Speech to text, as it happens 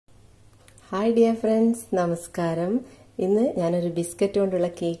Hi dear friends, നമസ്കാരം. ഇന്ന് ഞാനൊരു ബിസ്ക്കറ്റ് കൊണ്ടുള്ള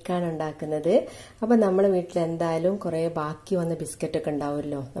കേക്കാണ് ഉണ്ടാക്കുന്നത്. അപ്പം നമ്മുടെ വീട്ടിൽ എന്തായാലും കുറേ ബാക്കി വന്ന ബിസ്ക്കറ്റൊക്കെ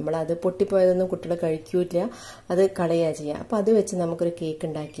ഉണ്ടാവുമല്ലോ. നമ്മളത് പൊട്ടിപ്പോയതൊന്നും കുട്ടികൾ കഴിക്കൂല, അത് കളയുക ചെയ്യുക. അപ്പം അത് വെച്ച് നമുക്കൊരു കേക്ക്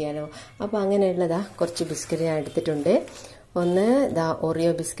ഉണ്ടാക്കിയാലോ. അപ്പം അങ്ങനെയുള്ളതാ കുറച്ച് ബിസ്ക്കറ്റ് ഞാൻ എടുത്തിട്ടുണ്ട്. ഒന്ന്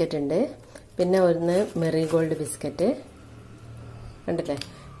ഓറിയോ ബിസ്ക്കറ്റ് ഉണ്ട്, പിന്നെ ഒന്ന് മെറിഗോൾഡ് ബിസ്ക്കറ്റ് കണ്ടില്ലേ,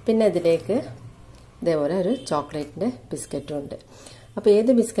 പിന്നെ ഇതിലേക്ക് ഇതേപോലെ ഒരു ചോക്ലേറ്റിൻ്റെ ബിസ്ക്കറ്റും ഉണ്ട്. അപ്പോൾ ഏത്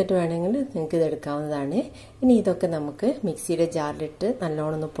ബിസ്ക്കറ്റ് വേണമെങ്കിലും നിങ്ങൾക്ക് ഇത് എടുക്കാവുന്നതാണ്. ഇനി ഇതൊക്കെ നമുക്ക് മിക്സിയുടെ ജാറിലിട്ട്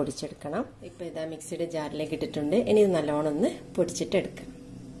നല്ലോണം ഒന്ന് പൊടിച്ചെടുക്കണം. ഇപ്പോൾ ഇതാ മിക്സിയുടെ ജാറിലേക്ക് ഇട്ടിട്ടുണ്ട്. ഇനി ഇത് നല്ലോണം ഒന്ന് പൊടിച്ചിട്ട് എടുക്കാം.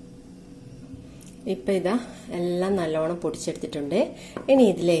 ഇപ്പോൾ ഇതാ എല്ലാം നല്ലോണം പൊടിച്ചെടുത്തിട്ടുണ്ട്. ഇനി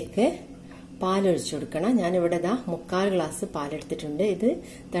ഇതിലേക്ക് പാലൊഴിച്ചു കൊടുക്കണം. ഞാനിവിടെ ഇതാ 3/4 ഗ്ലാസ് പാലെടുത്തിട്ടുണ്ട്. ഇത്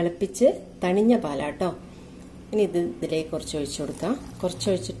തിളപ്പിച്ച് തണിഞ്ഞ പാലാട്ടോ. ഇനി ഇതിലേക്ക് കുറച്ച് ഒഴിച്ചു കൊടുക്കാം. കുറച്ച്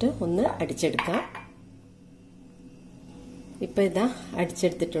ഒഴിച്ചിട്ട് ഒന്ന് അടിച്ചെടുക്കാം. ഇപ്പം ഇതാ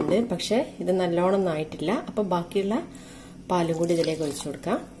അടിച്ചെടുത്തിട്ടുണ്ട്. പക്ഷെ ഇത് നല്ലോണം ഒന്നും ആയിട്ടില്ല. അപ്പം ബാക്കിയുള്ള പാലും കൂടി ഇതിലേക്ക് ഒഴിച്ചു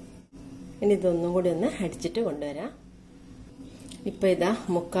കൊടുക്കാം. ഇനി ഇതൊന്നും കൂടി ഒന്ന് അടിച്ചിട്ട് കൊണ്ടുവരാം. ഇപ്പം ഇതാ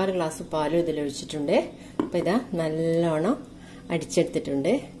 3/4 ഗ്ലാസ് പാലും ഇതിലൊഴിച്ചിട്ടുണ്ട്. അപ്പം ഇതാ നല്ലോണം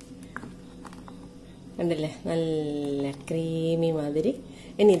അടിച്ചെടുത്തിട്ടുണ്ട്. കണ്ടില്ലേ, നല്ല ക്രീമി മാതിരി.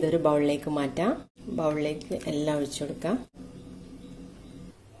 ഇനി ഇതൊരു ബൗളിലേക്ക് മാറ്റാം. ബൗളിലേക്ക് എല്ലാം ഒഴിച്ചു കൊടുക്കാം.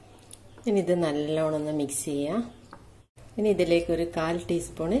 ഇനി ഇത് നല്ലോണം ഒന്ന് മിക്സ് ചെയ്യാം. ഇനി ഇതിലേക്ക് ഒരു 1/4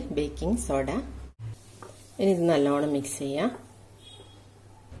 ടീസ്പൂണ് ബേക്കിംഗ് സോഡ. ഇനി ഇത് നല്ലോണം മിക്സ് ചെയ്യാം.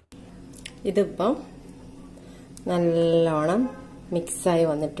 ഇതിപ്പം നല്ലോണം മിക്സായി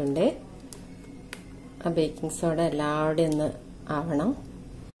വന്നിട്ടുണ്ട്. ആ ബേക്കിംഗ് സോഡ എല്ലാവരുടെയും ഒന്ന് ആവണം.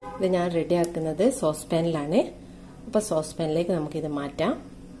 ഇത് ഞാൻ റെഡിയാക്കുന്നത് സോസ് പാനിലാണ്. അപ്പോൾ സോസ് പാനിലേക്ക് നമുക്കിത് മാറ്റാം.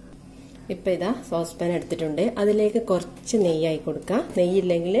 ഇപ്പം ഇതാ സോസ് പാൻ എടുത്തിട്ടുണ്ട്. അതിലേക്ക് കുറച്ച് നെയ്യായി കൊടുക്കാം.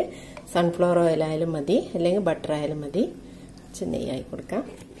 നെയ്യില്ലെങ്കിൽ സൺഫ്ലവർ ഓയിൽ ആയാലും മതി, അല്ലെങ്കിൽ ബട്ടർ ആയാലും മതി. കുറച്ച് നെയ്യായി കൊടുക്കാം.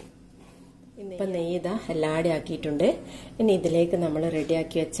 ഇപ്പം നെയ്യ് ഇതാ എല്ലാവരും ആക്കിയിട്ടുണ്ട്. ഇനി ഇതിലേക്ക് നമ്മൾ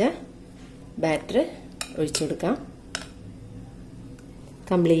റെഡിയാക്കി വെച്ച ബാറ്റർ ഒഴിച്ചു കൊടുക്കാം.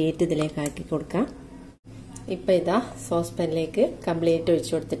 കംപ്ലീറ്റ് ഇതിലേക്ക് ആക്കി കൊടുക്കാം. ഇപ്പം ഇതാ സോസ് പാനിലേക്ക് കംപ്ലീറ്റ്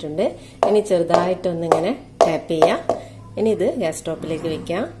ഒഴിച്ചു കൊടുത്തിട്ടുണ്ട്. ഇനി ചെറുതായിട്ടൊന്നിങ്ങനെ ടാപ്പ് ചെയ്യാം. ഇനി ഇത് ഗ്യാസ് സ്റ്റോപ്പിലേക്ക്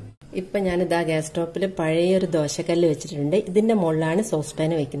വെക്കാം. ഇപ്പം ഞാനിതാ ഗ്യാസ് സ്റ്റോപ്പിൽ പഴയൊരു ദോശക്കല്ല് വെച്ചിട്ടുണ്ട്. ഇതിന്റെ മുകളിലാണ് സോസ്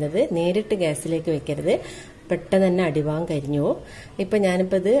പാൻ വെക്കുന്നത്. നേരിട്ട് ഗ്യാസിലേക്ക് വെക്കരുത്, പെട്ടെന്ന് തന്നെ അടിഭാഗം കരിഞ്ഞു പോകും. ഇപ്പം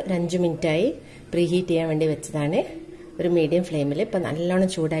ഞാനിപ്പോൾ ഇത് 5 മിനിറ്റായി പ്രീഹീറ്റ് ചെയ്യാൻ വേണ്ടി വെച്ചതാണ്, ഒരു മീഡിയം ഫ്ലെയിമിൽ. ഇപ്പം നല്ലോണം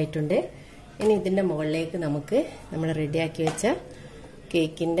ചൂടായിട്ടുണ്ട്. ഇനി ഇതിന്റെ മുകളിലേക്ക് നമുക്ക് നമ്മൾ റെഡിയാക്കി വെച്ച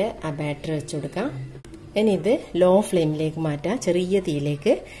കേക്കിന്റെ ആ ബാറ്റർ വെച്ച് കൊടുക്കാം. ഇനി ഇത് ലോ ഫ്ലെയിമിലേക്ക് മാറ്റാം, ചെറിയ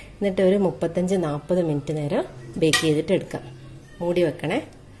തീയിലേക്ക്. എന്നിട്ട് ഒരു 35-40 മിനിറ്റ് നേരം ബേക്ക് ചെയ്തിട്ട് എടുക്കാം. മൂടി വെക്കണേ.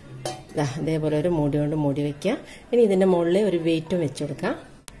 അതേപോലെ ഒരു മൂടി കൊണ്ട് മൂടി വെക്കുക. ഇനി ഇതിന്റെ മുകളിൽ ഒരു വെയിറ്റും വെച്ചു കൊടുക്കാം.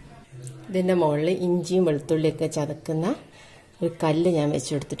 ഇതിന്റെ മുകളിൽ ഇഞ്ചിയും വെളുത്തുള്ളിയൊക്കെ ചതക്കുന്ന ഒരു കല്ല് ഞാൻ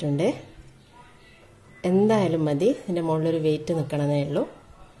വെച്ച് കൊടുത്തിട്ടുണ്ട്. എന്തായാലും മതി, ഇതിന്റെ മുകളിൽ ഒരു വെയിറ്റ് നിൽക്കണമെന്നേ ഉള്ളൂ.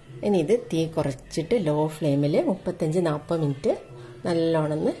 ഇനി ഇത് തീ കുറച്ചിട്ട് ലോ ഫ്ലെയിമിൽ 35-40 മിനിറ്റ്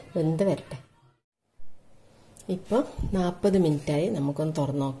നല്ലോണം വെന്ത് വരട്ടെ. ഇപ്പം 40 മിനിറ്റായി. നമുക്കൊന്ന്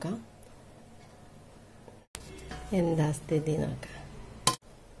തുറന്നു നോക്കാം എന്താ സ്ഥിതി നോക്കാം.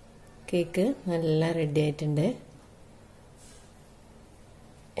 കേക്ക് നല്ല റെഡി ആയിട്ടുണ്ട്.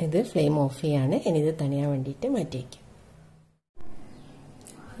 ഇത് ഫ്ലെയിം ഓഫ് ചെയ്യാണ്. ഇനി ഇത് തണിയാൻ വേണ്ടിയിട്ട് മാറ്റി വയ്ക്കും.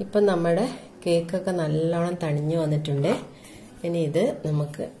 ഇപ്പം നമ്മുടെ കേക്കൊക്കെ നല്ലോണം തണിഞ്ഞു വന്നിട്ടുണ്ട്. ഇനി ഇത്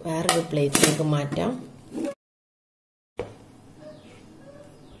നമുക്ക് വേറൊരു പ്ലേറ്റിലേക്ക് മാറ്റാം.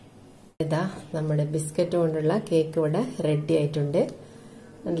 ഇതാ നമ്മുടെ ബിസ്ക്കറ്റ് കൊണ്ടുള്ള കേക്ക് ഇവിടെ റെഡി ആയിട്ടുണ്ട്.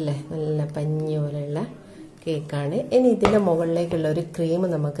 അല്ലേ, നല്ല പഞ്ഞി പോലെയുള്ള കേക്കാണ്. ഇനി ഇതിന്റെ മുകളിലേക്കുള്ള ഒരു ക്രീം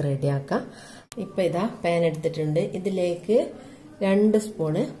നമുക്ക് റെഡിയാക്കാം. ഇപ്പം ഇതാ പാൻ എടുത്തിട്ടുണ്ട്. ഇതിലേക്ക് 2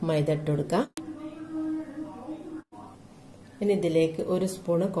 സ്പൂണ് മൈദ ഇട്ട് കൊടുക്കാം. ഇനി ഇതിലേക്ക് 1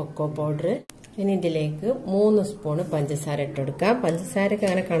 സ്പൂണ് കൊക്കോ പൗഡർ. ഇനി ഇതിലേക്ക് 3 സ്പൂണ് പഞ്ചസാര ഇട്ട് കൊടുക്കാം. പഞ്ചസാരക്ക്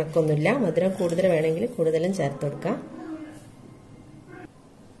അങ്ങനെ കണക്കൊന്നുമില്ല, മധുരം കൂടുതൽ വേണമെങ്കിൽ കൂടുതലും ചേർത്ത് കൊടുക്കാം.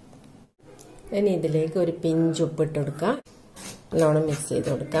 ഇനി ഇതിലേക്ക് ഒരു പിഞ്ച് ഉപ്പ് ഇട്ട് കൊടുക്കാം. നല്ലോണം മിക്സ് ചെയ്ത്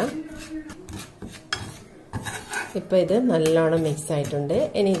കൊടുക്കാം. ഇപ്പം ഇത് നല്ലോണം മിക്സ് ആയിട്ടുണ്ട്.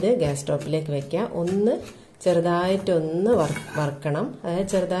 ഇനി ഇത് ഗ്യാസ് സ്റ്റോപ്പിലേക്ക് വെക്കാം. ഒന്ന് ചെറുതായിട്ടൊന്ന് വറുക്കണം. അതായത്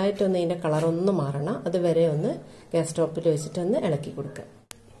ചെറുതായിട്ടൊന്ന് ഇതിന്റെ കളറൊന്ന് മാറണം. അതുവരെ ഒന്ന് ഗ്യാസ് സ്റ്റോപ്പിൽ വെച്ചിട്ടൊന്ന് ഇളക്കി കൊടുക്കുക.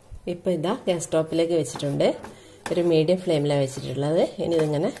 ഇപ്പം ഇതാ ഗ്യാസ് സ്റ്റോപ്പിലേക്ക് വെച്ചിട്ടുണ്ട്. ഒരു മീഡിയം ഫ്ലെയിമിലാണ് വെച്ചിട്ടുള്ളത്. ഇനി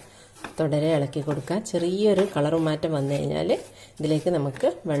ഇതിങ്ങനെ തുടരെ ഇളക്കി കൊടുക്കുക. ചെറിയൊരു കളർ മാറ്റം വന്നു കഴിഞ്ഞാൽ ഇതിലേക്ക് നമുക്ക്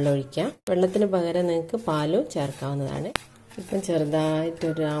വെള്ളം ഒഴിക്കാം. വെള്ളത്തിന് പകരം നിങ്ങൾക്ക് പാലും ചേർക്കാവുന്നതാണ്. ഇപ്പം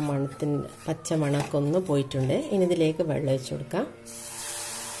ചെറുതായിട്ടൊരു ആ മണത്തിൻ്റെ പച്ച മണമൊക്കെ ഒന്ന് പോയിട്ടുണ്ട്. ഇനി ഇതിലേക്ക് വെള്ളം ഒഴിച്ചു കൊടുക്കാം.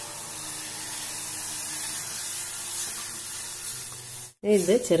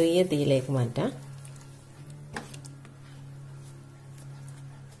 ഇത് ചെറിയ തീയിലേക്ക് മാറ്റാം.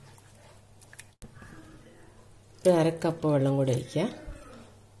 ഒരു 1/2 കപ്പ് വെള്ളം കൂടി ഒഴിക്കുക.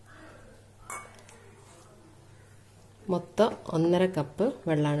 മൊത്തം 1.5 കപ്പ്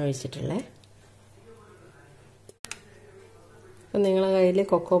വെള്ളമാണ് ഒഴിച്ചിട്ടുള്ളത്. അപ്പം നിങ്ങളുടെ കയ്യിൽ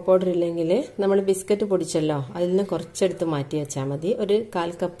കൊക്കോ പൗഡർ ഇല്ലെങ്കിൽ നമ്മൾ ബിസ്ക്കറ്റ് പൊടിച്ചല്ലോ, അതിൽ നിന്ന് കുറച്ചെടുത്ത് മാറ്റി വെച്ചാൽ മതി. ഒരു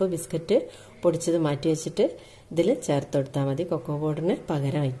 1/4 കപ്പ് ബിസ്ക്കറ്റ് പൊടിച്ചത് മാറ്റി വെച്ചിട്ട് ഇതിൽ ചേർത്ത് കൊടുത്താൽ മതി. കൊക്കോ പൗഡറിന്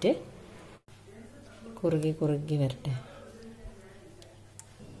പകരമായിട്ട് കുറുകി വരട്ടെ.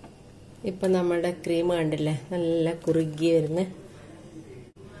 ഇപ്പം നമ്മുടെ ക്രീം കണ്ടില്ലേ, നല്ല കുറുകി വരുന്ന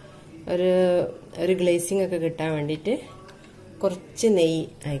ഒരു ഗ്ലേസിംഗ് ഒക്കെ കിട്ടാൻ വേണ്ടിയിട്ട് കുറച്ച് നെയ്യ്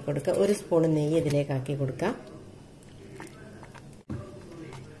ആക്കി കൊടുക്കുക. 1 സ്പൂൺ നെയ്യ് ഇതിലേക്ക് ആക്കി കൊടുക്കുക.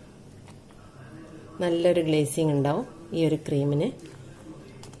 നല്ലൊരു ഗ്ലേസിംഗ് ഉണ്ടാവും ഈ ഒരു ക്രീമിന്.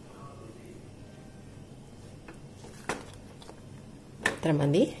 ഇത്ര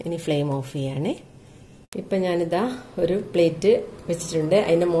മതി. ഇനി ഫ്ലെയിം ഓഫ് ചെയ്യാണ്. ഇപ്പം ഞാനിതാ ഒരു പ്ലേറ്റ് വെച്ചിട്ടുണ്ട്.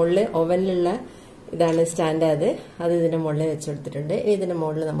 അതിൻ്റെ മുകളിൽ ഓവനിലുള്ള ഇതാണ് സ്റ്റാൻഡ്, അത് ഇതിൻ്റെ മുകളിൽ വെച്ച് കൊടുത്തിട്ടുണ്ട്. ഇനി ഇതിൻ്റെ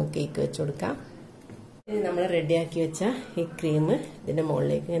മുകളിൽ നമുക്ക് കേക്ക് വെച്ച് കൊടുക്കാം. ഇനി നമ്മൾ റെഡിയാക്കി വെച്ച ഈ ക്രീം ഇതിൻ്റെ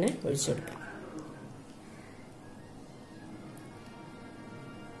മുകളിലേക്ക് ഇങ്ങനെ ഒഴിച്ചു കൊടുക്കാം.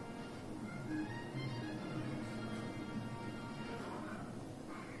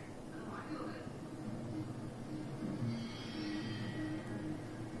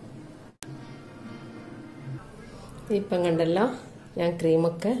 ഇപ്പം കണ്ടല്ലോ, ഞാൻ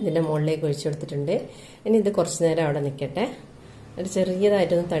ക്രീമൊക്കെ ഇതിൻ്റെ മുകളിലേക്ക് ഒഴിച്ചു കൊടുത്തിട്ടുണ്ട്. ഇനി ഇത് കുറച്ച് നേരം അവിടെ നിൽക്കട്ടെ. ഒരു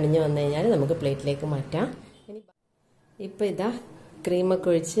ചെറിയതായിട്ടൊന്ന് തണിഞ്ഞു വന്നു കഴിഞ്ഞാൽ നമുക്ക് പ്ലേറ്റിലേക്ക് മാറ്റാം. ഇപ്പം ഇതാ ക്രീമൊക്കെ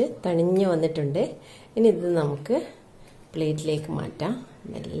ഒഴിച്ച് തണിഞ്ഞു വന്നിട്ടുണ്ട്. ഇനി ഇത് നമുക്ക് പ്ലേറ്റിലേക്ക് മാറ്റാം.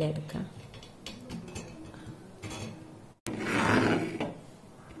 മെല്ലെ എടുക്കാം.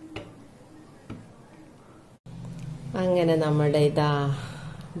 അങ്ങനെ നമ്മുടെ ഇതാ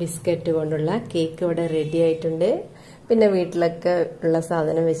ബിസ്ക്കറ്റ് കൊണ്ടുള്ള കേക്ക് ഇവിടെ റെഡി ആയിട്ടുണ്ട്. പിന്നെ വീട്ടിലൊക്കെ ഉള്ള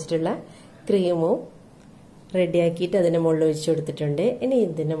സാധനം വെച്ചിട്ടുള്ള ക്രീമും റെഡിയാക്കിയിട്ട് അതിൻ്റെ മുകളിൽ ഒഴിച്ചു കൊടുത്തിട്ടുണ്ട്. ഇനി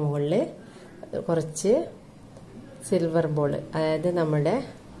ഇതിൻ്റെ മുകളിൽ കുറച്ച് സിൽവർ ബോൾ, അതായത് നമ്മുടെ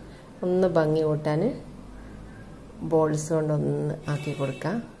ഒന്ന് ഭംഗി കൂട്ടാൻ ബോൾസ് കൊണ്ടൊന്ന് ആക്കി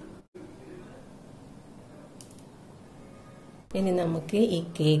കൊടുക്കാം. ഇനി നമുക്ക് ഈ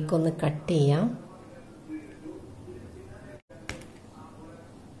കേക്ക് ഒന്ന് കട്ട് ചെയ്യാം.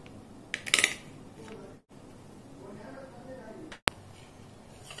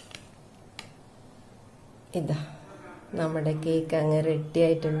 ഇതാ നമ്മുടെ കേക്ക് അങ്ങ് റെഡി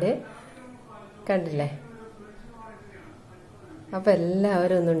ആയിട്ടുണ്ട്. കണ്ടില്ലേ? അപ്പോൾ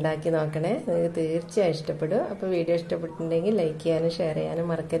എല്ലാവരും ഒന്ന് ഉണ്ടാക്കി നോക്കണേ. നിങ്ങൾക്ക് തീർച്ചയായും ഇഷ്ടപ്പെടും. അപ്പോൾ വീഡിയോ ഇഷ്ടപ്പെട്ടിട്ടുണ്ടെങ്കിൽ ലൈക്ക് ചെയ്യാനും ഷെയർ ചെയ്യാനും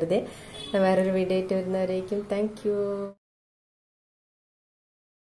മറക്കരുത്. വേറൊരു വീഡിയോ ആയിട്ട് വരുന്നവരേക്കും താങ്ക് യു.